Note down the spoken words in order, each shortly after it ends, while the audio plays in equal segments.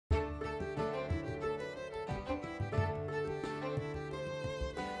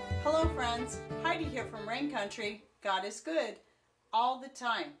Hello friends, Heidi here from Rain Country. God is good all the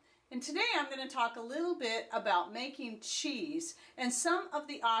time. And today I'm going to talk a little bit about making cheese and some of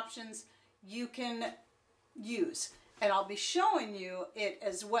the options you can use. And I'll be showing you it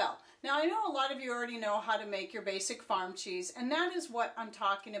as well. Now I know a lot of you already know how to make your basic farm cheese, and that is what I'm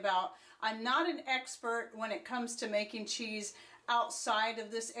talking about. I'm not an expert when it comes to making cheese outside of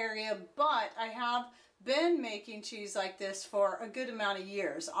this area, but I have been making cheese like this for a good amount of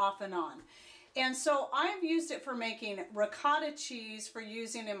years, off and on. And so I've used it for making ricotta cheese, for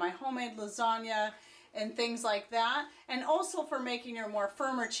using in my homemade lasagna and things like that, and also for making your more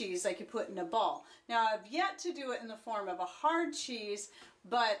firmer cheese like you put in a ball. Now I've yet to do it in the form of a hard cheese,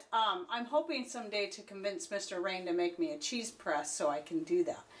 but I'm hoping someday to convince Mr. Rain to make me a cheese press so I can do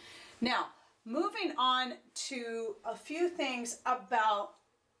that. Now, moving on to a few things about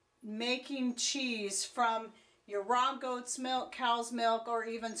making cheese from your raw goat's milk, cow's milk, or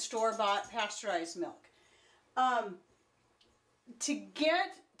even store-bought pasteurized milk.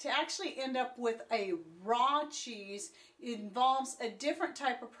 To actually end up with a raw cheese, it involves a different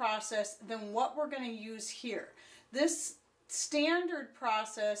type of process than what we're going to use here. This standard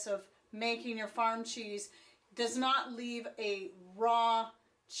process of making your farm cheese does not leave a raw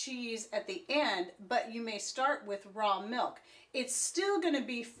cheese at the end, but you may start with raw milk. It's still going to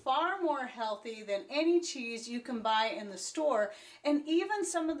be far more healthy than any cheese you can buy in the store, and even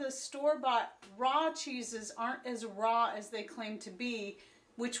some of the store-bought raw cheeses aren't as raw as they claim to be,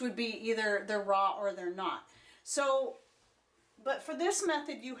 which would be either they're raw or they're not. So, but for this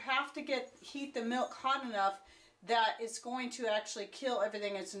method you have to heat the milk hot enough that it's going to actually kill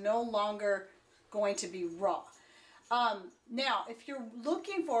everything. It's no longer going to be raw. Now, if you're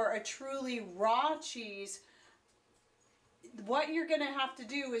looking for a truly raw cheese, what you're going to have to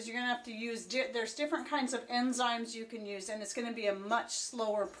do is you're going to have to use, there's different kinds of enzymes you can use, and it's going to be a much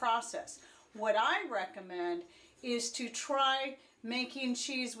slower process. What I recommend is to try making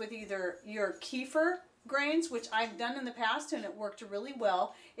cheese with either your kefir grains, which I've done in the past and it worked really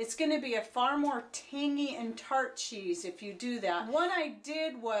well. It's going to be a far more tangy and tart cheese if you do that. What I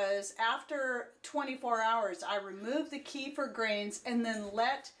did was, after 24 hours, I removed the kefir grains and then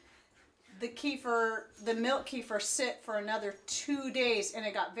let the milk kefir sit for another 2 days, and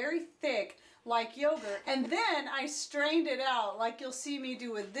it got very thick like yogurt. And then I strained it out like you'll see me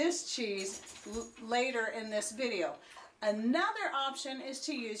do with this cheese later in this video. Another option is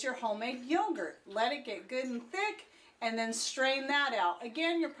to use your homemade yogurt. Let it get good and thick and then strain that out.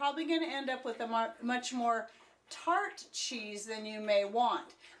 Again, you're probably going to end up with a much more tart cheese than you may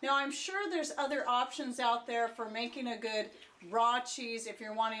want. Now, I'm sure there's other options out there for making a good raw cheese if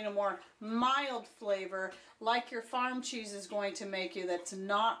you're wanting a more mild flavor, like your farm cheese is going to make you, that's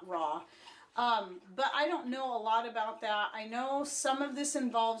not raw. But I don't know a lot about that. I know some of this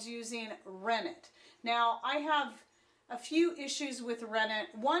involves using rennet. Now, I have a few issues with rennet.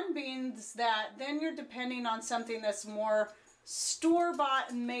 One being that then you're depending on something that's more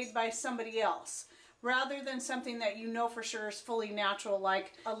store-bought and made by somebody else, rather than something that you know for sure is fully natural,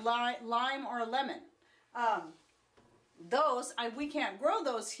 like a lime or a lemon. We can't grow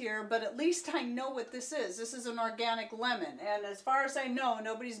those here, but at least I know what this is. This is an organic lemon, and as far as I know,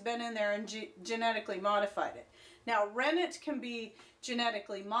 nobody's been in there and genetically modified it. Now, rennet can be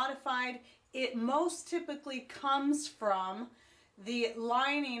genetically modified. It most typically comes from the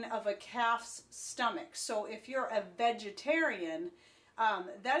lining of a calf's stomach. So if you're a vegetarian,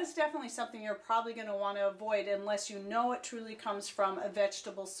 that is definitely something you're probably going to want to avoid unless you know it truly comes from a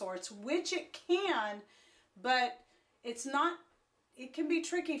vegetable source, which it can, but it's not, it can be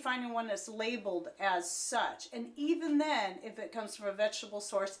tricky finding one that's labeled as such. And even then, if it comes from a vegetable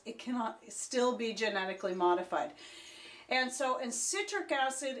source, it cannot still be genetically modified. And citric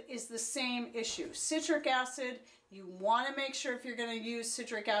acid is the same issue. Citric acid, you want to make sure if you're going to use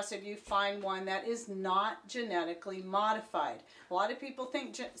citric acid, you find one that is not genetically modified. A lot of people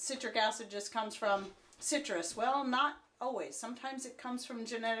think citric acid just comes from citrus. Well, not always. Sometimes it comes from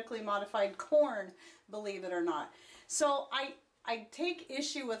genetically modified corn, believe it or not. So I take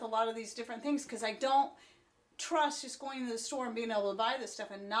issue with a lot of these different things because I don't trust just going to the store and being able to buy this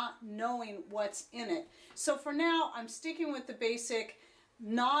stuff and not knowing what's in it. So for now, I'm sticking with the basic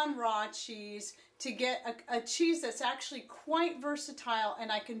non-raw cheese to get a cheese that's actually quite versatile,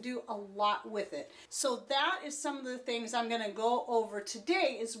 and I can do a lot with it. So that is some of the things I'm going to go over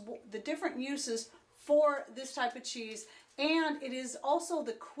today, is the different uses for this type of cheese, and it is also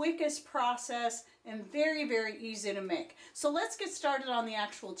the quickest process and very, very easy to make. So let's get started on the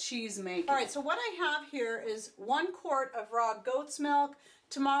actual cheese making. All right, so what I have here is 1 quart of raw goat's milk,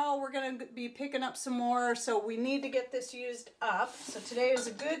 Tomorrow we're going to be picking up some more, so we need to get this used up. So today is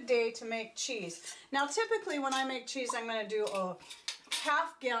a good day to make cheese. Now typically when I make cheese, I'm going to do a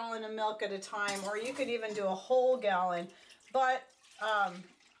half gallon of milk at a time, or you could even do a whole gallon. But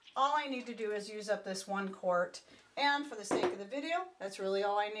all I need to do is use up this 1 quart. And for the sake of the video, that's really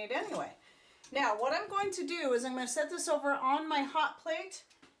all I need anyway. Now what I'm going to do is I'm going to set this over on my hot plate,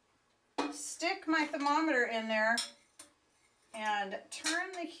 stick my thermometer in there, and turn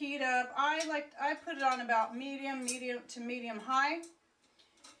the heat up. I put it on about medium to medium high.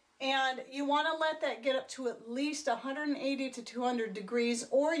 And you want to let that get up to at least 180 to 200 degrees,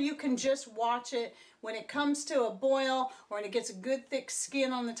 or you can just watch it when it comes to a boil or when it gets a good thick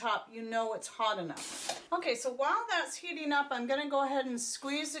skin on the top, you know it's hot enough. Okay, so while that's heating up, I'm going to go ahead and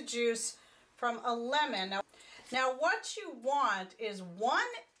squeeze the juice from a lemon. Now what you want is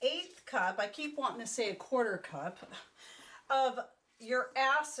 1/8 cup, I keep wanting to say a 1/4 cup, of your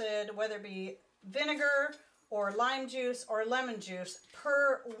acid, whether it be vinegar or lime juice or lemon juice,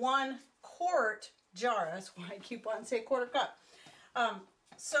 per 1 quart jar. That's why I keep wanting to say 1/4 cup.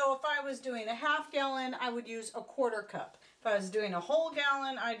 So if I was doing a half gallon, I would use a 1/4 cup. If I was doing a whole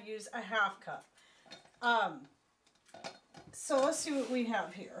gallon, I'd use a half cup. So let's see what we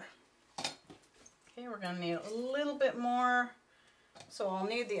have here. Okay, we're going to need a little bit more. So I'll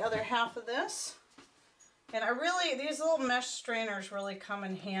need the other half of this. And these little mesh strainers really come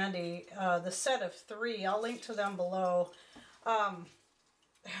in handy. The set of 3, I'll link to them below.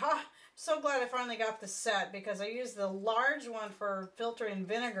 So glad I finally got the set, because I use the large one for filtering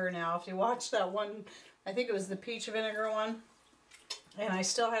vinegar now. If you watch that one, I think it was the peach vinegar one, and I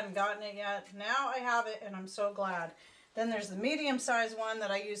still hadn't gotten it yet. Now I have it, and I'm so glad. Then there's the medium-sized one that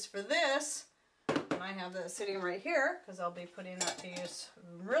I use for this, and I have that sitting right here, because I'll be putting that to use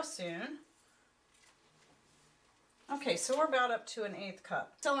real soon. Okay, so we're about up to 1/8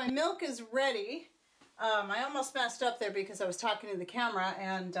 cup. So my milk is ready. I almost messed up there because I was talking to the camera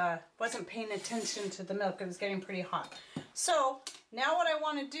and wasn't paying attention to the milk. It was getting pretty hot. So now what I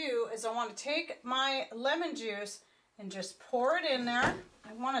want to do is I want to take my lemon juice and just pour it in there.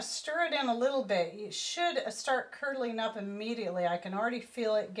 I want to stir it in a little bit. It should start curdling up immediately. I can already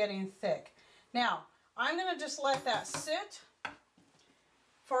feel it getting thick. Now, I'm going to just let that sit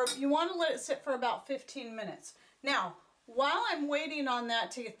you want to let it sit for about 15 minutes. Now, while I'm waiting on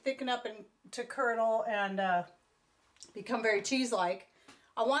that to thicken up and to curdle and become very cheese-like,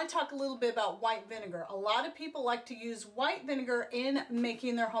 I want to talk a little bit about white vinegar. A lot of people like to use white vinegar in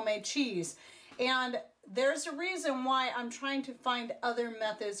making their homemade cheese. And there's a reason why I'm trying to find other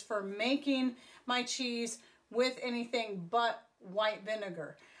methods for making my cheese with anything but white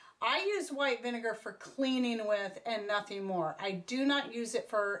vinegar. I use white vinegar for cleaning with and nothing more. I do not use it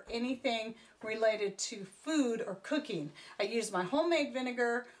for anything related to food or cooking. I use my homemade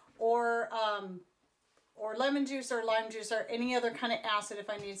vinegar or lemon juice or lime juice or any other kind of acid if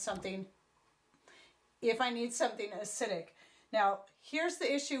I need something acidic. Now, here's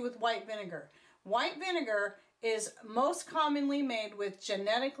the issue with white vinegar. White vinegar is most commonly made with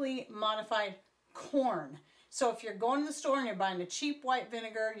genetically modified corn. So if you're going to the store and you're buying a cheap white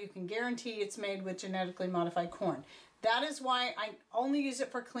vinegar, you can guarantee it's made with genetically modified corn. That is why I only use it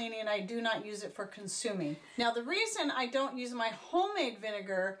for cleaning. I do not use it for consuming. Now, the reason I don't use my homemade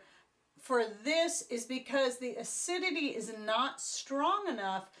vinegar for this is because the acidity is not strong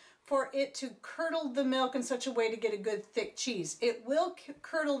enough for it to curdle the milk in such a way to get a good thick cheese. It will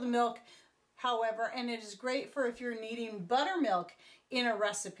curdle the milk, however, and it is great for if you're needing buttermilk in a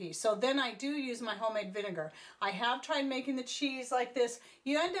recipe. So then I do use my homemade vinegar. I have tried making the cheese like this.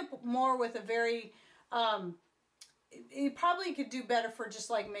 You end up more with a very, you probably could do better for just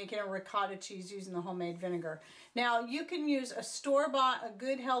like making a ricotta cheese using the homemade vinegar. Now you can use a store-bought, a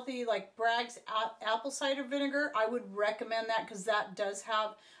good healthy like Bragg's apple cider vinegar. I would recommend that because that does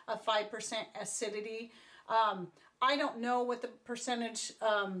have a 5% acidity. I don't know what the percentage,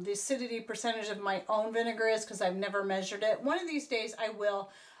 the acidity percentage of my own vinegar is because I've never measured it. One of these days I will.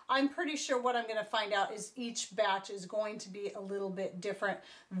 I'm pretty sure what I'm going to find out is each batch is going to be a little bit different.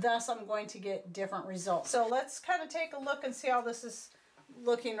 Thus, I'm going to get different results. So let's kind of take a look and see how this is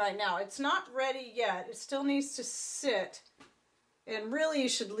looking right now. It's not ready yet. It still needs to sit. And really, you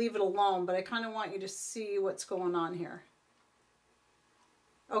should leave it alone, but I kind of want you to see what's going on here.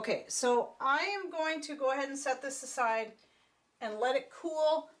 Okay, so I am going to go ahead and set this aside and let it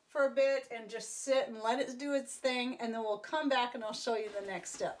cool for a bit and just sit and let it do its thing, and then we'll come back and I'll show you the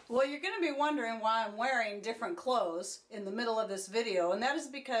next step. Well, you're going to be wondering why I'm wearing different clothes in the middle of this video, and that is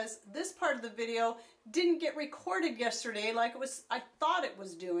because this part of the video didn't get recorded yesterday like I thought it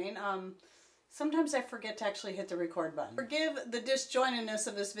was doing. Sometimes I forget to actually hit the record button. Forgive the disjointedness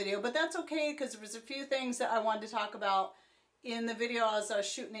of this video, but that's okay because there was a few things that I wanted to talk about in the video as I was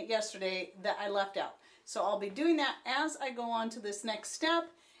shooting it yesterday that I left out. So I'll be doing that as I go on to this next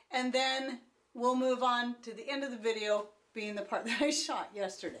step, and then we'll move on to the end of the video, being the part that I shot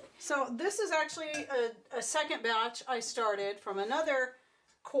yesterday. So this is actually a second batch I started from another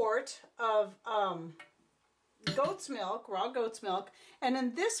quart of goat's milk, raw goat's milk, and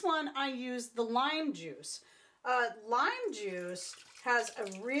in this one I used the lime juice. Lime juice adds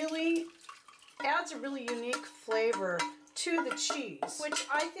a really unique flavor to the cheese, which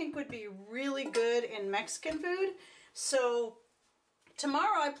I think would be really good in Mexican food. So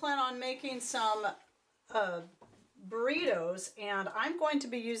tomorrow I plan on making some burritos, and I'm going to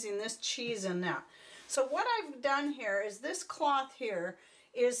be using this cheese in that. So what I've done here is this cloth here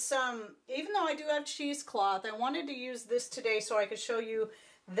is some, even though I do have cheesecloth, I wanted to use this today so I could show you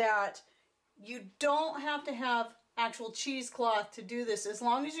that you don't have to have actual cheesecloth to do this, as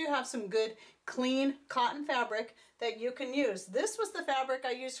long as you have some good clean cotton fabric that you can use. This was the fabric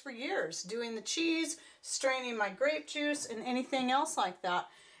I used for years doing the cheese, straining my grape juice, and anything else like that.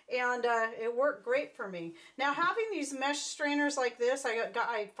 And it worked great for me. Now, having these mesh strainers like this,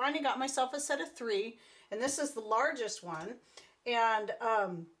 I finally got myself a set of 3, and this is the largest one. And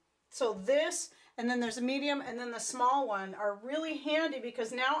so this, and then there's a medium, and then the small one are really handy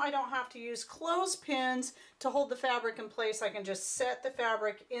because now I don't have to use clothespins to hold the fabric in place. I can just set the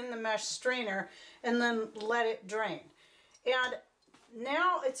fabric in the mesh strainer and then let it drain. And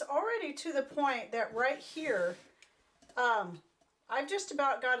now it's already to the point that right here, I've just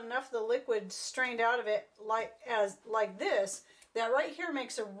about got enough of the liquid strained out of it like this, that right here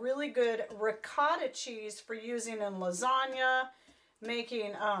makes a really good ricotta cheese for using in lasagna,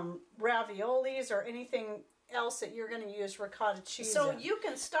 making raviolis, or anything else that you're going to use ricotta cheese in. You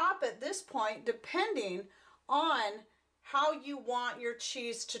can stop at this point depending on how you want your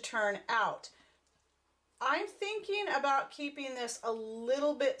cheese to turn out. I'm thinking about keeping this a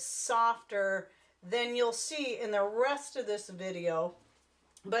little bit softer than you'll see in the rest of this video,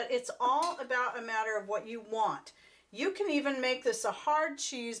 but it's all about a matter of what you want. You can even make this a hard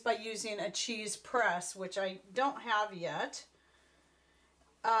cheese by using a cheese press, which I don't have yet.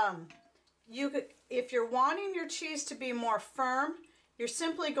 If you're wanting your cheese to be more firm, you're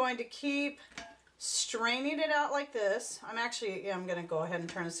simply going to keep straining it out like this. I'm going to go ahead and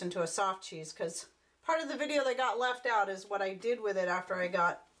turn this into a soft cheese because part of the video that got left out is what I did with it after I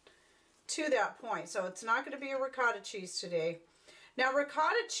got to that point. So it's not going to be a ricotta cheese today. Now,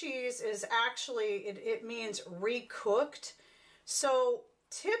 ricotta cheese is actually, it means recooked. So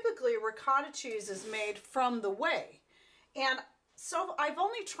typically ricotta cheese is made from the whey. And so I've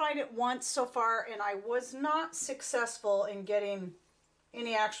only tried it once so far, and I was not successful in getting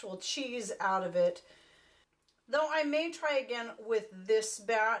any actual cheese out of it. Though I may try again with this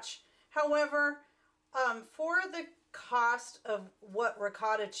batch. However, for the cost of what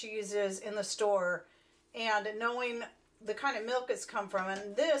ricotta cheese is in the store, and knowing the kind of milk it's come from,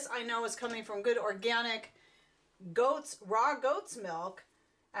 and this I know is coming from good organic raw goat's milk.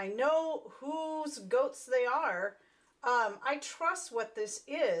 I know whose goats they are. I trust what this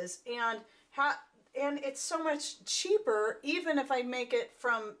is, and it's so much cheaper, even if I make it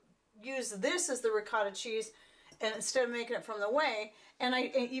from, use this as the ricotta cheese, and instead of making it from the whey, and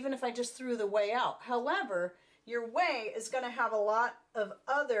even if I just threw the whey out. However, your whey is going to have a lot of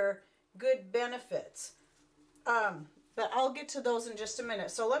other good benefits. But I'll get to those in just a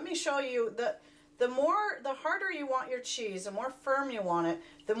minute. So let me show you that the harder you want your cheese, the more firm you want it,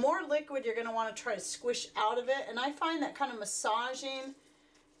 the more liquid you're going to want to try to squish out of it. And I find that kind of massaging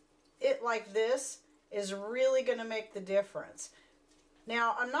it like this is really going to make the difference.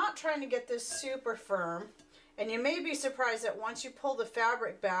 Now, I'm not trying to get this super firm, and you may be surprised that once you pull the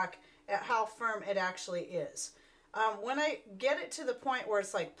fabric back at how firm it actually is. When I get it to the point where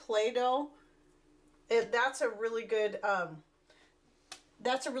it's like Play-Doh, that's a really good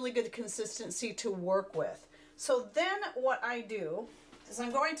consistency to work with. So then what I do is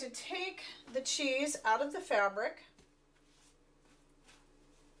I'm going to take the cheese out of the fabric.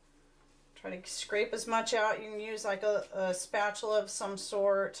 Try to scrape as much out. You can use like a spatula of some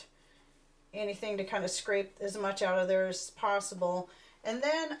sort, anything to kind of scrape as much out of there as possible. And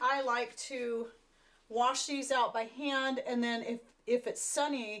then I like to wash these out by hand, and then if it's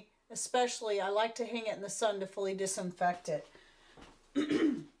sunny especially, I like to hang it in the sun to fully disinfect it.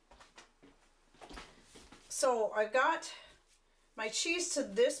 So I've got my cheese to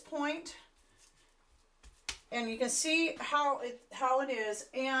this point, and you can see how it is.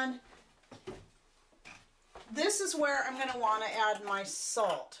 And this is where I'm going to want to add my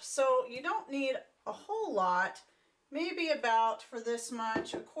salt. So you don't need a whole lot, maybe about, for this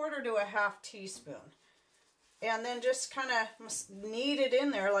much, 1/4 to 1/2 teaspoon. And then just kind of knead it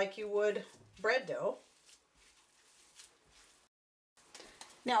in there like you would bread dough.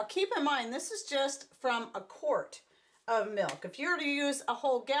 Now keep in mind, this is just from a quart of milk. If you were to use a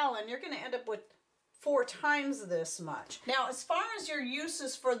whole gallon, you're going to end up with 4 times this much. Now, as far as your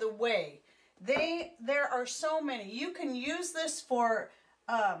uses for the whey, there are so many. You can use this for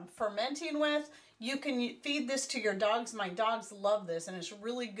fermenting with. You can feed this to your dogs. My dogs love this, and it's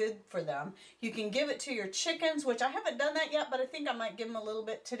really good for them. You can give it to your chickens, which I haven't done that yet, but I think I might give them a little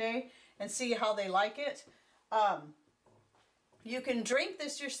bit today and see how they like it. You can drink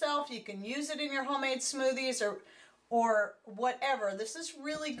this yourself. You can use it in your homemade smoothies or whatever. This is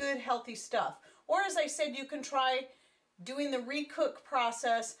really good, healthy stuff. Or as I said, you can try doing the recook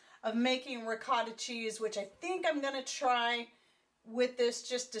process of making ricotta cheese, which I think I'm going to try with this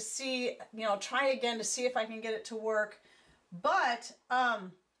just to see, try again to see if I can get it to work. But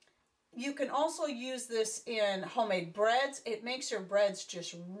you can also use this in homemade breads. It makes your breads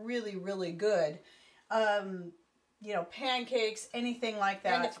just really, really good. Pancakes, anything like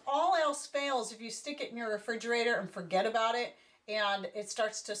that. And if all else fails, if you stick it in your refrigerator and forget about it, and it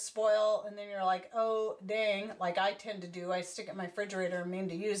starts to spoil, and then you're like, oh, dang, like I tend to do. I stick it in my refrigerator and mean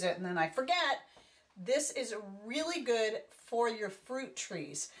to use it, and then I forget. This is really good for your fruit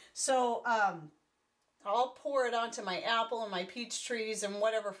trees. So I'll pour it onto my apple and my peach trees and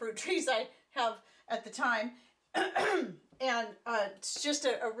whatever fruit trees I have at the time. And it's just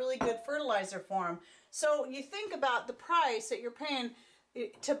a really good fertilizer for them. So you think about the price that you're paying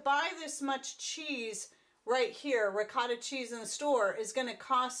to buy this much cheese right here, ricotta cheese in the store, is going to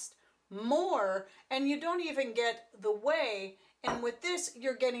cost more, and you don't even get the whey. And with this,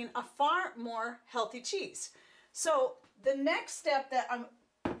 you're getting a far more healthy cheese. So the next step that I'm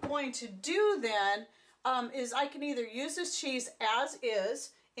going to do then is I can either use this cheese as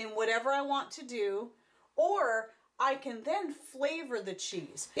is in whatever I want to do, or I can then flavor the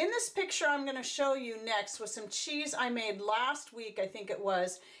cheese. In this picture I'm going to show you next was some cheese I made last week, I think it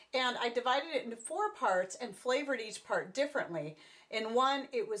was, and I divided it into 4 parts and flavored each part differently. In one,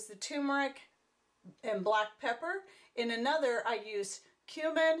 it was the turmeric and black pepper. In another, I used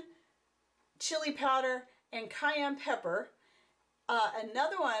cumin, chili powder, and cayenne pepper.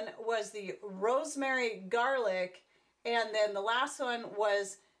 Another one was the rosemary garlic, and then the last one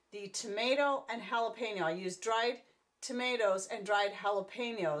was the tomato and jalapeno. I used dried tomatoes and dried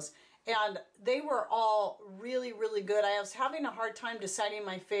jalapenos, and they were all really, really good. I was having a hard time deciding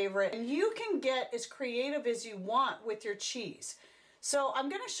my favorite, and you can get as creative as you want with your cheese. So I'm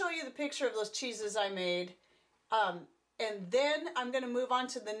going to show you the picture of those cheeses I made, and then I'm going to move on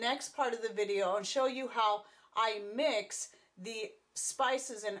to the next part of the video and show you how I mix the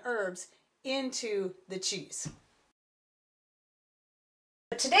spices and herbs into the cheese.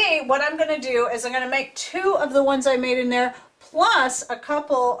 Today, what I'm going to do is I'm going to make 2 of the ones I made in there, plus a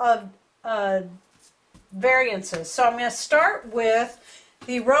couple of variances. So I'm going to start with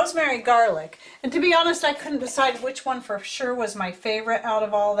the rosemary garlic. And to be honest, I couldn't decide which one for sure was my favorite out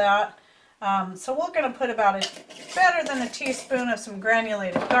of all that. So we're going to put about better than a teaspoon of some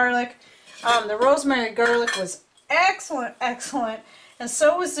granulated garlic. The rosemary garlic was excellent, excellent. And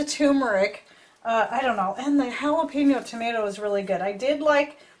so was the turmeric. I don't know, and the jalapeno tomato is really good. I did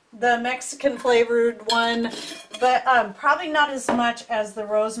like the Mexican flavored one, but probably not as much as the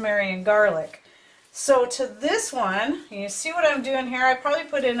rosemary and garlic. So to this one, you see what I'm doing here? I probably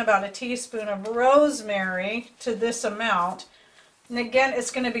put in about a teaspoon of rosemary to this amount. And again, it's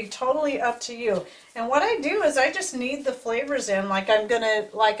going to be totally up to you. And what I do is I just knead the flavors in like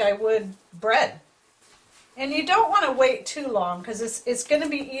I would bread. And you don't want to wait too long, because it's going to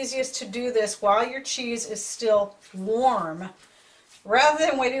be easiest to do this while your cheese is still warm, rather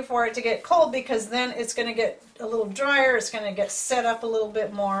than waiting for it to get cold, because then it's going to get a little drier, it's going to get set up a little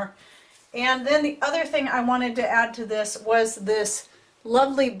bit more. And then the other thing I wanted to add to this was this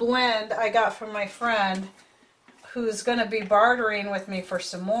lovely blend I got from my friend, who's going to be bartering with me for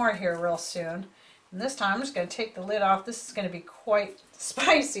some more here real soon. And this time I'm just going to take the lid off. This is going to be quite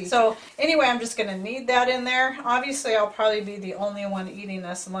spicy. So anyway, I'm just going to knead that in there. Obviously, I'll probably be the only one eating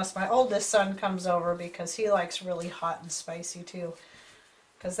this unless my oldest son comes over, because he likes really hot and spicy too.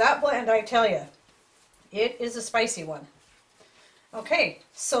 Because that blend, I tell you, it is a spicy one. Okay,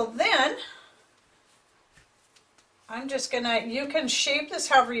 so then I'm just going to, you can shape this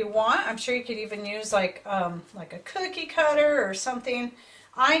however you want. I'm sure you could even use like a cookie cutter or something.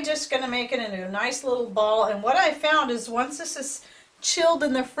 I'm just going to make it into a nice little ball, and what I found is once this is chilled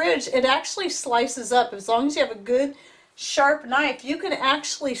in the fridge, it actually slices up. As long as you have a good sharp knife, you can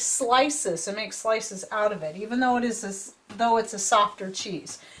actually slice this and make slices out of it, even though it's a softer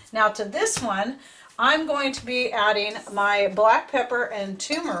cheese. Now to this one, I'm going to be adding my black pepper and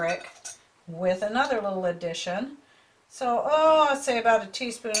turmeric with another little addition. So, I'd say about a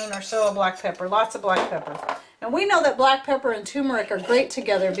teaspoon or so of black pepper, lots of black pepper. And we know that black pepper and turmeric are great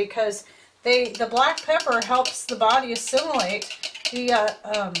together because the black pepper helps the body assimilate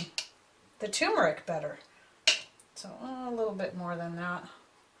the turmeric better. So a little bit more than that.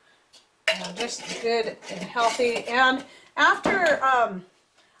 Just good and healthy. And after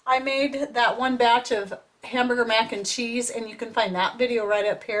I made that one batch of hamburger mac and cheese, and you can find that video right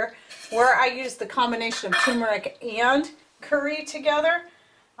up here, where I used the combination of turmeric and curry together,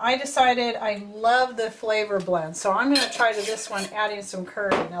 I decided I love the flavor blend. So I'm going to try to this one adding some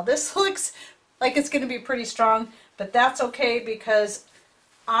curry. Now this looks like it's going to be pretty strong, but that's okay because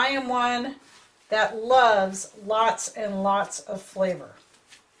I am one that loves lots and lots of flavor.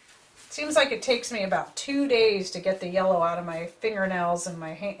 Seems like it takes me about 2 days to get the yellow out of my fingernails and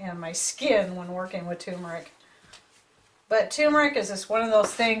my skin when working with turmeric. But turmeric is just one of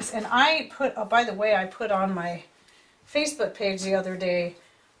those things. And I put, oh, by the way, I put on my Facebook page the other day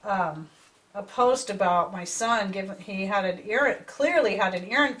a post about my son. He had clearly had an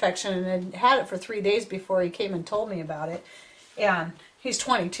ear infection and had it for 3 days before he came and told me about it. And he's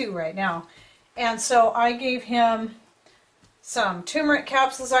 22 right now. And so I gave him some turmeric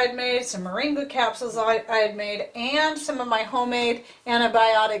capsules I'd made, some moringa capsules I had made, and some of my homemade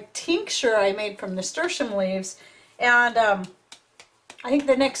antibiotic tincture I made from nasturtium leaves. And I think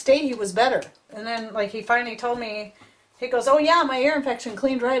the next day he was better. And then, like, he finally told me, he goes, "Oh yeah, my ear infection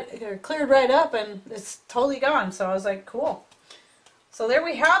cleared right up, and it's totally gone." So I was like, cool. So there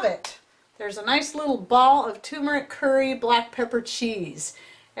we have it. There's a nice little ball of turmeric curry black pepper cheese.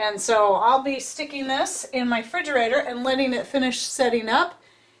 And so I'll be sticking this in my refrigerator and letting it finish setting up.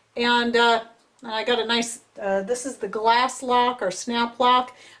 And I got a nice, this is the glass lock or snap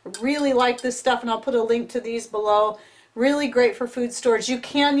lock. I really like this stuff, and I'll put a link to these below. Really great for food storage. You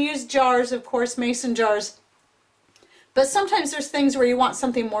can use jars, of course, mason jars. But sometimes there's things where you want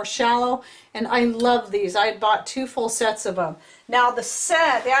something more shallow, and I love these. I bought 2 full sets of them. Now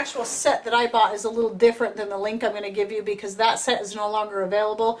the actual set that I bought is a little different than the link I'm going to give you because that set is no longer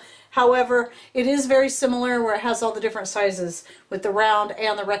available. However, it is very similar where it has all the different sizes with the round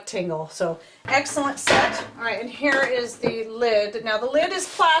and the rectangle. So excellent set. All right, and here is the lid. Now the lid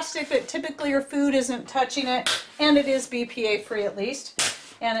is plastic, but typically your food isn't touching it, and it is BPA free at least.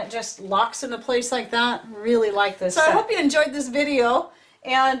 And it just locks into place like that. Really like this set. I hope you enjoyed this video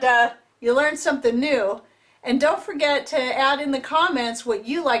and you learned something new. And don't forget to add in the comments what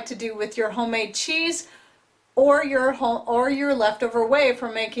you like to do with your homemade cheese or your leftover whey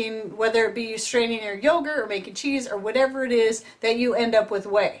for making, whether it be you straining your yogurt or making cheese or whatever it is that you end up with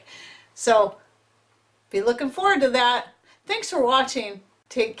whey. So be looking forward to that. Thanks for watching.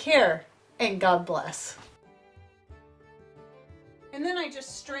 Take care and God bless. And then I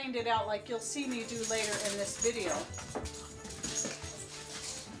just strained it out like you'll see me do later in this video.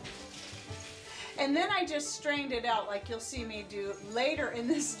 And then I just strained it out like you'll see me do later in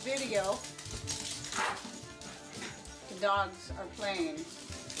this video. The dogs are playing.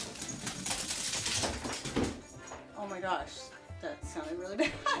 Oh my gosh, that sounded really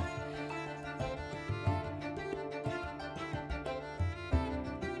bad.